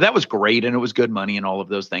so, you know, that was great, and it was good money and all of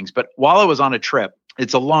those things. But while I was on a trip,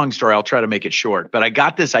 it's a long story, I'll try to make it short, but I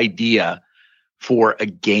got this idea for a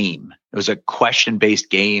game. It was a question-based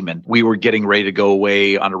game, and we were getting ready to go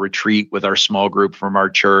away on a retreat with our small group from our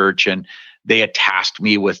church, and they had tasked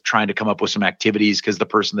me with trying to come up with some activities, because the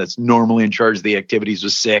person that's normally in charge of the activities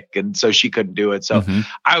was sick, and so she couldn't do it. So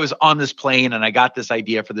I was on this plane, and I got this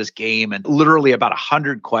idea for this game, and literally about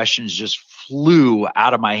 100 questions just flew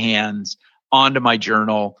out of my hands onto my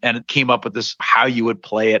journal, and it came up with this, how you would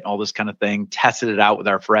play it and all this kind of thing. Tested it out with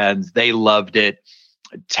our friends. They loved it.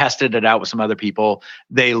 Tested it out with some other people.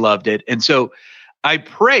 They loved it. And so I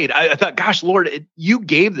prayed. I thought, gosh, Lord, you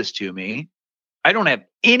gave this to me. I don't have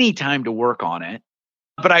any time to work on it.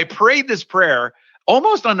 But I prayed this prayer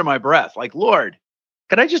almost under my breath, like, Lord,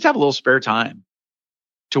 could I just have a little spare time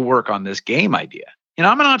to work on this game idea? You know,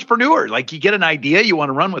 I'm an entrepreneur. Like, you get an idea, you want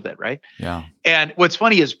to run with it, right? Yeah. And what's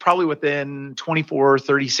funny is probably within 24,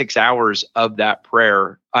 36 hours of that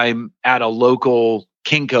prayer, I'm at a local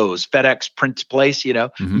Kinko's FedEx print place, you know,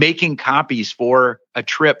 making copies for a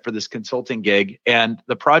trip for this consulting gig. And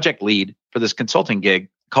the project lead for this consulting gig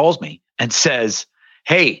calls me and says,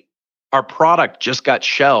 "Hey, our product just got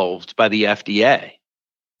shelved by the FDA."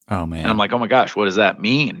 Oh, man. And I'm like, "Oh my gosh, what does that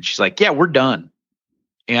mean?" And she's like, "Yeah, we're done."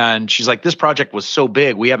 And she's like, "This project was so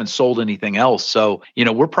big, we haven't sold anything else. So, you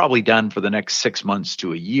know, we're probably done for the next 6 months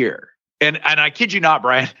to a year." And I kid you not,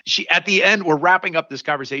 Brian, at the end, we're wrapping up this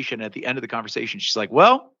conversation. At the end of the conversation, she's like,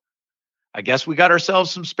 "Well, I guess we got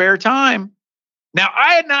ourselves some spare time." Now,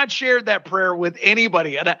 I had not shared that prayer with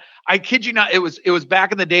anybody. And I kid you not, it was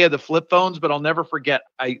back in the day of the flip phones, but I'll never forget.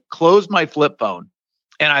 I closed my flip phone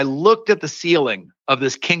and I looked at the ceiling of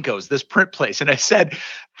this Kinko's, this print place, and I said,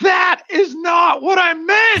 "That is not what I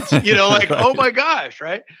meant." You know, like, right. Oh my gosh,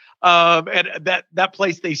 right? And that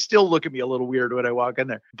place, they still look at me a little weird when I walk in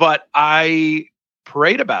there. But I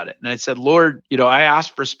prayed about it. And I said, "Lord, you know, I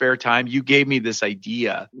asked for spare time. You gave me this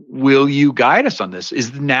idea. Will you guide us on this?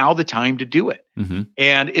 Is now the time to do it?"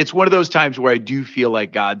 And it's one of those times where I do feel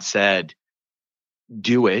like God said,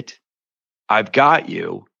 "Do it. I've got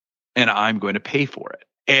you, and I'm going to pay for it."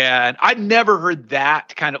 And I'd never heard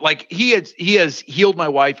that kind of, like, he has healed my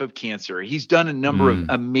wife of cancer. He's done a number of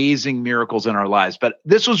amazing miracles in our lives. But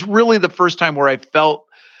this was really the first time where I felt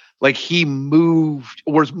like he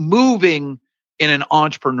was moving in an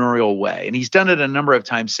entrepreneurial way. And he's done it a number of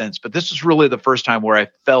times since, but this was really the first time where I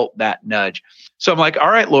felt that nudge. So I'm like, "All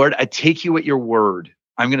right, Lord, I take you at your word.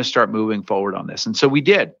 I'm going to start moving forward on this." And so we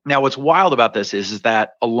did. Now, what's wild about this is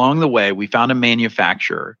that along the way, we found a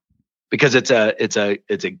manufacturer, because it's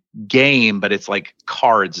a game, but it's like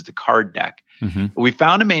cards. It's a card deck. We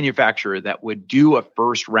found a manufacturer that would do a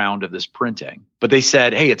first round of this printing, but they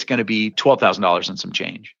said, hey, it's going to be $12,000 and some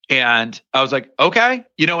change. And I was like, okay.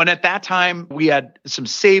 And at that time we had some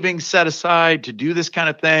savings set aside to do this kind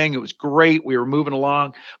of thing. It was great. We were moving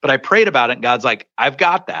along, but I prayed about it and God's like, I've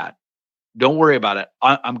got that. Don't worry about it.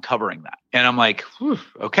 I'm covering that. And I'm like,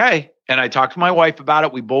 okay. And I talked to my wife about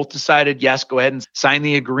it. We both decided, yes, go ahead and sign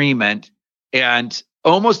the agreement. And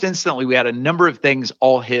almost instantly, we had a number of things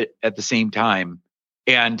all hit at the same time.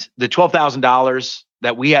 And the $12,000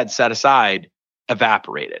 that we had set aside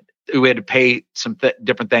evaporated. We had to pay some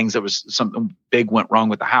different things. There was something big went wrong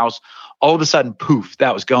with the house. All of a sudden, poof,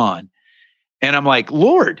 that was gone. And I'm like,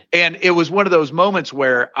 Lord. And it was one of those moments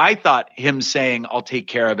where I thought him saying, I'll take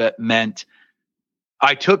care of it meant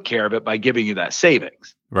I took care of it by giving you that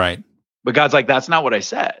savings. Right. But God's like, that's not what I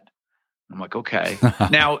said. I'm like, okay.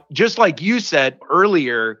 Now, just like you said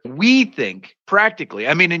earlier, we think practically.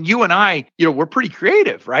 I mean, and you and I, we're pretty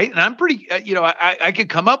creative, right? And I'm pretty, I could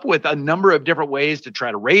come up with a number of different ways to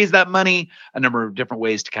try to raise that money, a number of different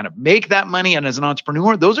ways to kind of make that money. And as an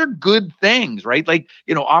entrepreneur, those are good things, right? Like,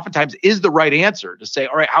 oftentimes is the right answer to say,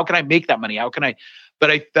 all right, how can I make that money? But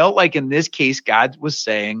I felt like in this case, God was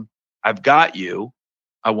saying, I've got you.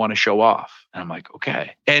 I want to show off. And I'm like,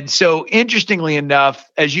 okay. And so interestingly enough,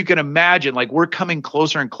 as you can imagine, like we're coming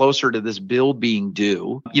closer and closer to this bill being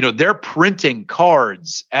due. They're printing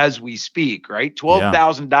cards as we speak, right?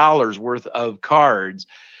 $12,000 worth of cards.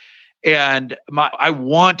 And I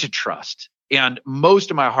want to trust. And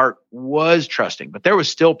most of my heart was trusting, but there was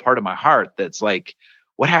still part of my heart that's like,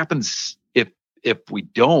 what happens if we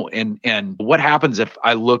don't, and what happens if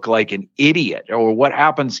I look like an idiot, or what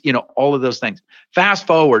happens, all of those things. Fast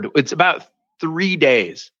forward, it's about 3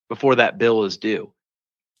 days before that bill is due.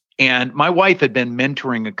 And my wife had been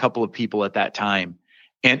mentoring a couple of people at that time.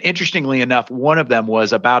 And interestingly enough, one of them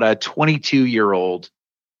was about a 22-year-old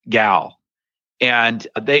gal. And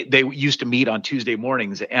they used to meet on Tuesday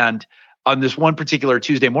mornings. And on this one particular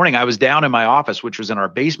Tuesday morning, I was down in my office, which was in our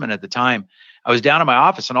basement at the time. I was down in my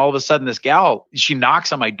office, and all of a sudden this gal, she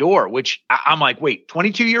knocks on my door, which I'm like, wait,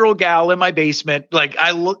 22-year-old gal in my basement. Like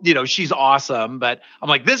I look, she's awesome, but I'm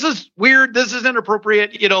like, this is weird. This is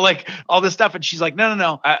inappropriate, like all this stuff. And she's like,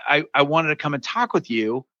 no. I wanted to come and talk with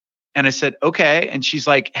you. And I said, okay. And she's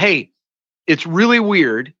like, hey, it's really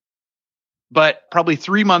weird, but probably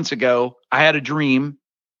 3 months ago, I had a dream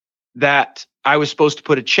that I was supposed to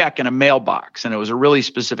put a check in a mailbox, and it was a really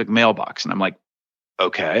specific mailbox. And I'm like,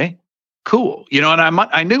 okay. Cool. And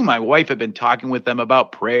I knew my wife had been talking with them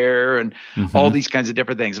about prayer and all these kinds of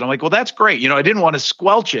different things. And I'm like, well, that's great. I didn't want to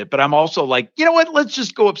squelch it, but I'm also like, you know what, let's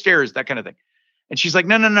just go upstairs, that kind of thing. And she's like,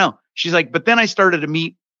 no. She's like, but then I started to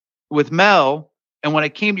meet with Mel. And when I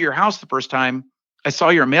came to your house the first time, I saw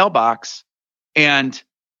your mailbox, and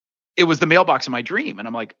it was the mailbox in my dream. And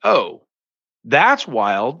I'm like, oh, that's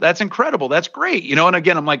wild. That's incredible. That's great. And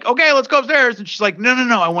again, I'm like, okay, let's go upstairs. And she's like,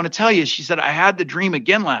 no. I want to tell you. She said, I had the dream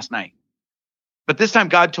again last night. But this time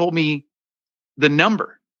God told me the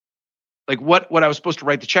number, like what I was supposed to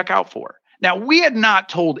write the check out for. Now, we had not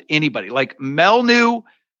told anybody. Like Mel knew,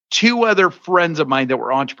 2 other friends of mine that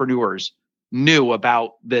were entrepreneurs knew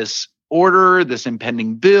about this order, this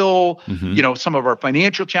impending bill, some of our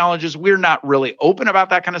financial challenges. We're not really open about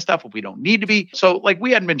that kind of stuff if we don't need to be. So like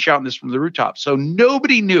we hadn't been shouting this from the rooftops. So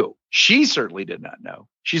nobody knew. She certainly did not know.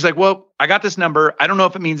 She's like, well, I got this number. I don't know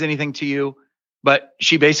if it means anything to you. But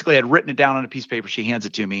she basically had written it down on a piece of paper. She hands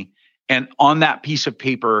it to me. And on that piece of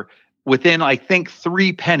paper, within, I think,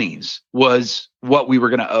 3 pennies was what we were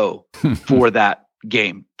going to owe for that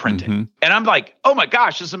game printing. And I'm like, oh my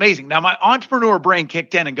gosh, this is amazing. Now my entrepreneur brain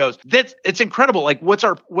kicked in and goes, it's incredible. Like, what's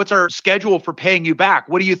our schedule for paying you back?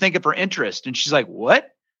 What are you thinking for interest? And she's like, what?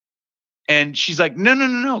 And she's like,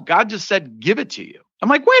 no. God just said, give it to you. I'm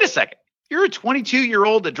like, wait a second. You're a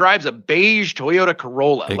 22-year-old that drives a beige Toyota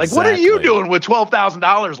Corolla. Exactly. Like, what are you doing with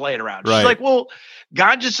 $12,000 laying around? Right. She's like, well,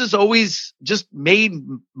 God just has always just made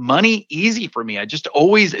money easy for me.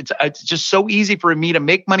 It's just so easy for me to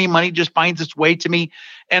make money. Money just finds its way to me.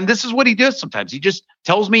 And this is what he does sometimes. He just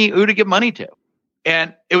tells me who to give money to.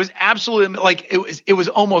 And it was absolutely like, it was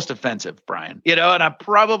almost offensive, Brian, and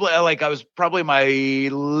I was probably my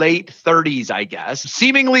late 30s, I guess,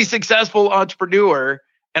 seemingly successful entrepreneur.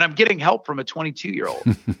 And I'm getting help from a 22-year-old.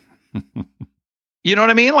 You know what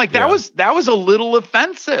I mean? Like that was a little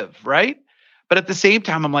offensive, right? But at the same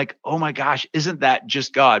time, I'm like, oh my gosh, isn't that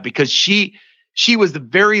just God? Because she was the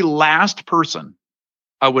very last person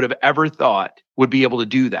I would have ever thought would be able to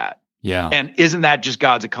do that. Yeah. And isn't that just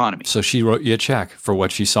God's economy? So she wrote you a check for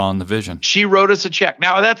what she saw in the vision. She wrote us a check.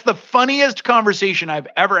 Now, that's the funniest conversation I've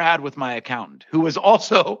ever had with my accountant, who was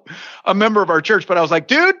also a member of our church. But I was like,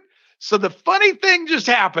 dude, so the funny thing just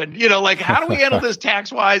happened. Like, how do we handle this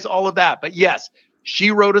tax-wise, all of that? But yes, she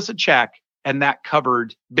wrote us a check, and that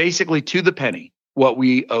covered basically to the penny what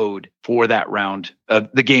we owed for that round.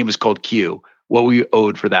 The game is called Q. What we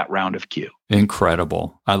owed for that round of Q.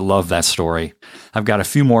 Incredible. I love that story. I've got a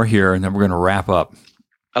few more here, and then we're going to wrap up.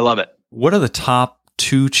 I love it. What are the top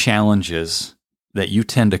 2 challenges that you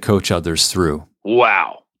tend to coach others through?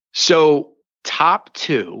 Wow. So top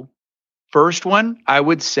 2, first one I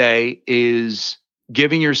would say is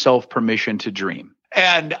giving yourself permission to dream.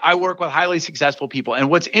 And I work with highly successful people. And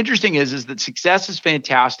what's interesting is that success is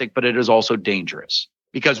fantastic, but it is also dangerous.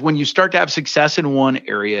 Because when you start to have success in one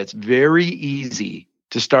area, it's very easy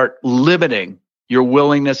to start limiting your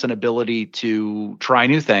willingness and ability to try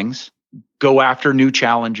new things, go after new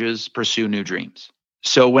challenges, pursue new dreams.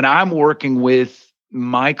 So when I'm working with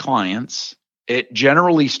my clients, it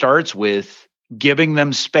generally starts with giving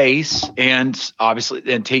them space and obviously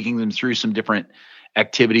then taking them through some different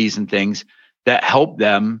activities and things that help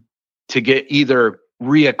them to get either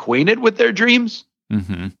reacquainted with their dreams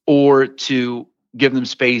or to give them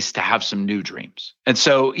space to have some new dreams. And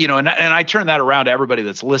so, and I turn that around to everybody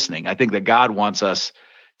that's listening. I think that God wants us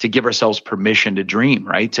to give ourselves permission to dream,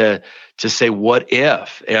 right? To say, what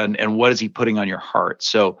if, and what is he putting on your heart?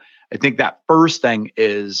 So I think that first thing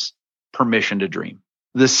is permission to dream.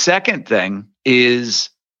 The second thing is,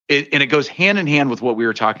 and it goes hand in hand with what we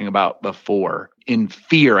were talking about before, in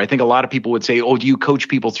fear. I think a lot of people would say, oh, do you coach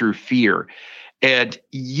people through fear? And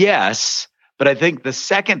yes, but I think the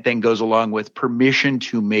second thing goes along with permission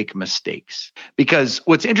to make mistakes. Because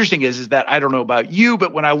what's interesting is that I don't know about you,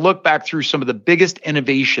 but when I look back through some of the biggest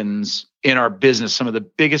innovations in our business, some of the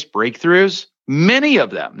biggest breakthroughs, many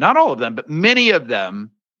of them, not all of them, but many of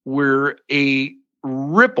them were a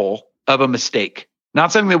ripple of a mistake.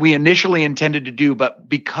 Not something that we initially intended to do, but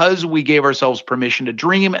because we gave ourselves permission to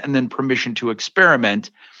dream and then permission to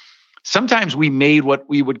experiment, sometimes we made what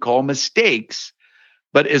we would call mistakes.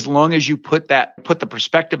 But as long as you put the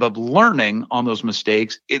perspective of learning on those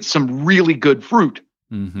mistakes, it's some really good fruit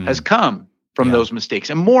has come from those mistakes.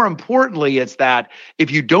 And more importantly, it's that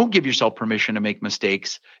if you don't give yourself permission to make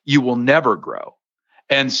mistakes, you will never grow.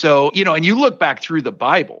 And so, and you look back through the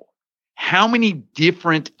Bible, how many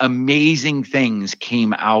different amazing things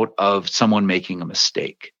came out of someone making a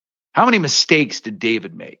mistake? How many mistakes did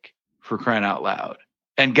David make, for crying out loud?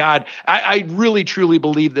 And God, I really, truly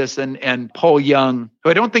believe this. And Paul Young,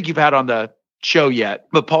 who I don't think you've had on the show yet,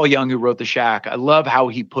 but Paul Young, who wrote The Shack, I love how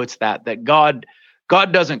he puts that God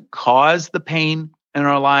doesn't cause the pain in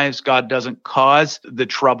our lives. God doesn't cause the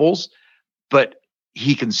troubles, but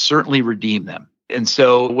he can certainly redeem them. And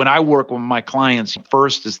so when I work with my clients,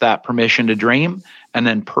 first is that permission to dream. And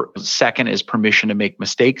then second is permission to make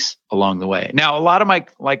mistakes along the way. Now, a lot of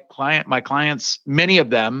my clients, many of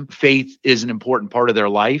them, faith is an important part of their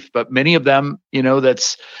life, but many of them,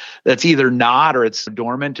 that's either not or it's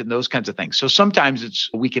dormant and those kinds of things. So sometimes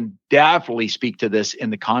we can definitely speak to this in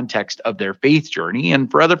the context of their faith journey.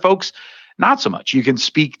 And for other folks, not so much. You can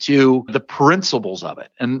speak to the principles of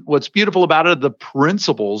it. And what's beautiful about it, the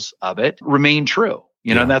principles of it remain true.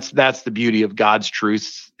 And that's the beauty of God's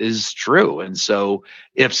truth is true. And so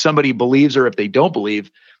if somebody believes or if they don't believe,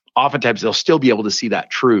 oftentimes they'll still be able to see that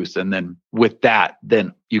truth. And then with that,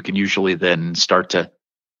 then you can usually then start to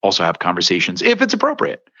also have conversations, if it's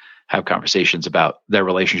appropriate, have conversations about their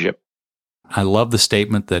relationship. I love the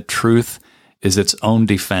statement that truth is its own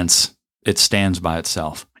defense. It stands by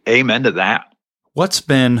itself. Amen to that. What's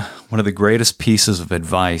been one of the greatest pieces of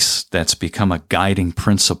advice that's become a guiding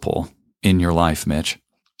principle in your life, Mitch?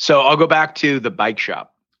 So I'll go back to the bike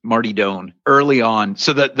shop, Marty Doan, early on.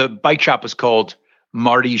 So the bike shop was called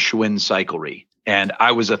Marty Schwinn Cyclery. And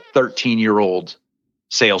I was a 13-year-old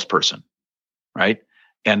salesperson, right?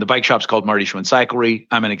 And the bike shop's called Marty Schwinn Cyclery.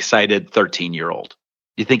 I'm an excited 13-year-old.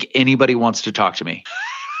 You think anybody wants to talk to me?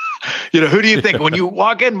 Who do you think when you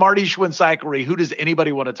walk in Marty Schwinn Cyclery, who does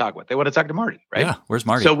anybody want to talk with? They want to talk to Marty, right? Yeah, where's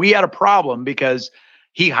Marty? So we had a problem because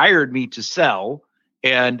he hired me to sell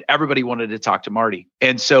and everybody wanted to talk to Marty.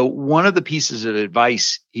 And so one of the pieces of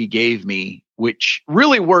advice he gave me, which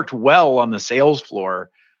really worked well on the sales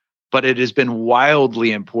floor, but it has been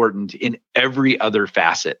wildly important in every other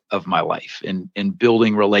facet of my life, in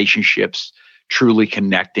building relationships, truly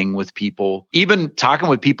connecting with people, even talking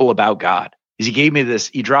with people about God.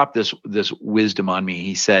 He dropped this wisdom on me.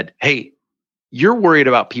 He said, hey, you're worried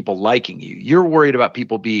about people liking you. You're worried about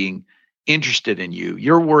people being interested in you.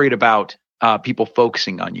 You're worried about people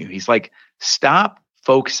focusing on you. He's like, stop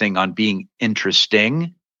focusing on being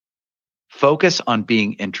interesting. Focus on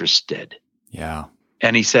being interested. Yeah.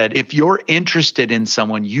 And he said, if you're interested in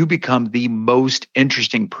someone, you become the most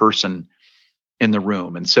interesting person in the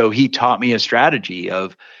room. And so he taught me a strategy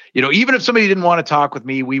of, even if somebody didn't want to talk with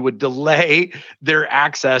me, we would delay their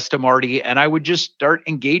access to Marty, and I would just start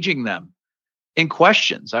engaging them in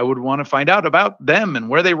questions. I would want to find out about them and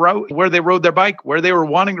where they rode their bike, where they were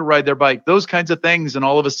wanting to ride their bike, those kinds of things. And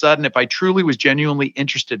all of a sudden, if I truly was genuinely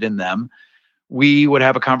interested in them, we would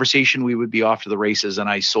have a conversation. We would be off to the races. And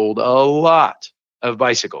I sold a lot of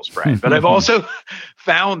bicycles, Brian. But I've also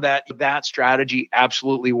found that strategy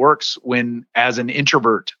absolutely works when, as an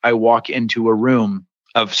introvert, I walk into a room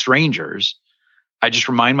of strangers. I just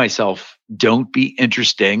remind myself, don't be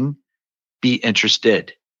interesting, be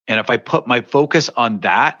interested. And if I put my focus on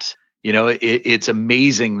that, it's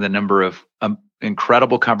amazing the number of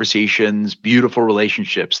incredible conversations, beautiful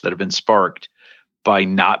relationships that have been sparked by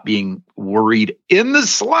not being worried in the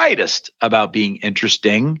slightest about being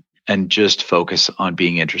interesting and just focus on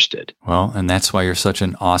being interested. Well, and that's why you're such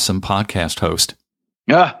an awesome podcast host.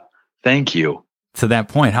 Thank you. To that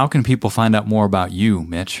point, how can people find out more about you,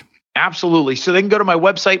 Mitch? Absolutely. So they can go to my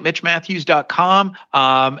website, mitchmatthews.com.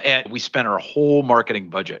 And we spent our whole marketing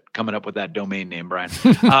budget coming up with that domain name, Brian.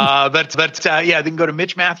 They can go to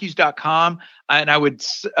mitchmatthews.com. And I would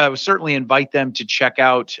certainly invite them to check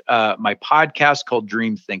out my podcast called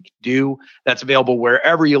Dream, Think, Do. That's available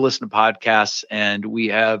wherever you listen to podcasts. And we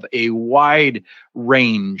have a wide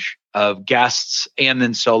range of guests and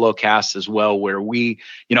then solo casts as well, where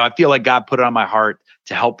I feel like God put it on my heart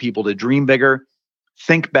to help people to dream bigger,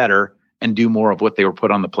 think better, and do more of what they were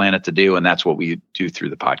put on the planet to do. And that's what we do through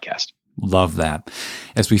the podcast. Love that.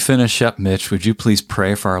 As we finish up, Mitch, would you please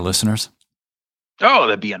pray for our listeners? Oh,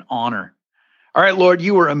 that'd be an honor. All right, Lord,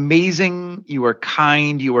 you are amazing. You are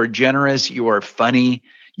kind. You are generous. You are funny.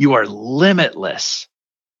 You are limitless.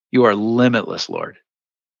 You are limitless, Lord.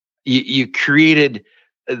 You created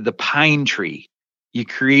the pine tree. You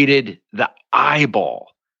created the eyeball.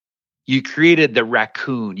 You created the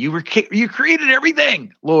raccoon. You created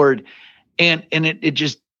everything, Lord. And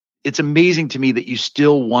it's amazing to me that you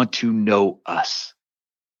still want to know us,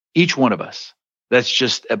 each one of us.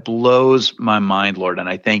 It blows my mind, Lord. And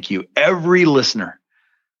I thank you. Every listener,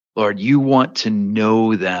 Lord, you want to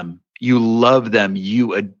know them. You love them.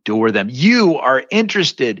 You adore them. You are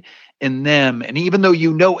interested in them. And even though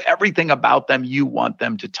you know everything about them, you want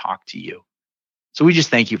them to talk to you. So we just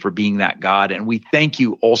thank you for being that God. And we thank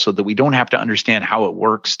you also that we don't have to understand how it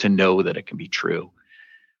works to know that it can be true.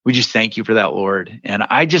 We just thank you for that, Lord. And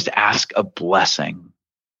I just ask a blessing.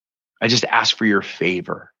 I just ask for your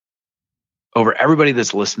favor over everybody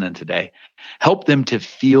that's listening today. Help them to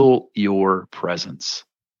feel your presence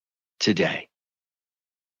today.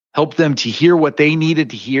 Help them to hear what they needed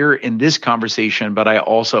to hear in this conversation. But I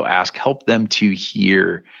also ask, help them to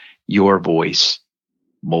hear your voice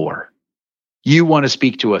more. You want to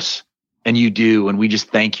speak to us, and you do, and we just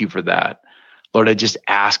thank you for that. Lord, I just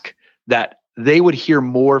ask that they would hear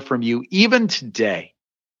more from you, even today,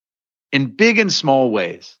 in big and small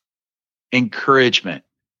ways, encouragement,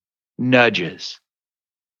 nudges,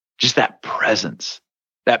 just that presence,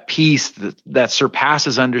 that peace that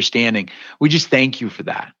surpasses understanding. We just thank you for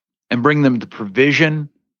that, and bring them the provision,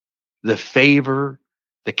 the favor,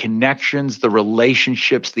 the connections, the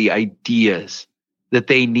relationships, the ideas that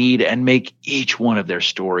they need, and make each one of their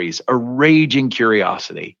stories a raging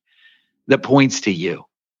curiosity that points to you.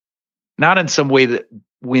 Not in some way that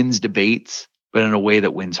wins debates, but in a way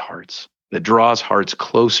that wins hearts, that draws hearts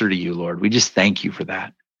closer to you, Lord. We just thank you for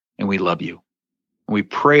that, and we love you. And we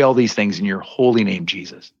pray all these things in your holy name,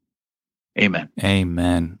 Jesus. Amen.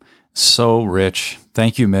 Amen. So rich.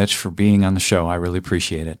 Thank you, Mitch, for being on the show. I really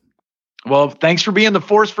appreciate it. Well, thanks for being the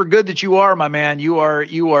force for good that you are, my man. You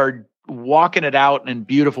are walking it out in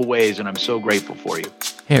beautiful ways, and I'm so grateful for you.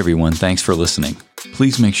 Hey everyone, thanks for listening.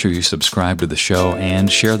 Please make sure you subscribe to the show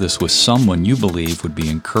and share this with someone you believe would be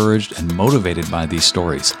encouraged and motivated by these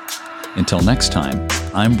stories. Until next time,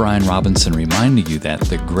 I'm Brian Robinson, reminding you that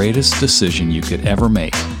the greatest decision you could ever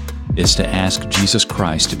make is to ask Jesus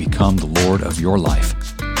Christ to become the Lord of your life.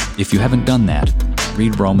 If you haven't done that,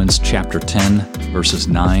 read Romans chapter 10, verses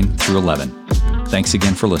 9 through 11. Thanks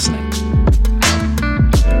again for listening.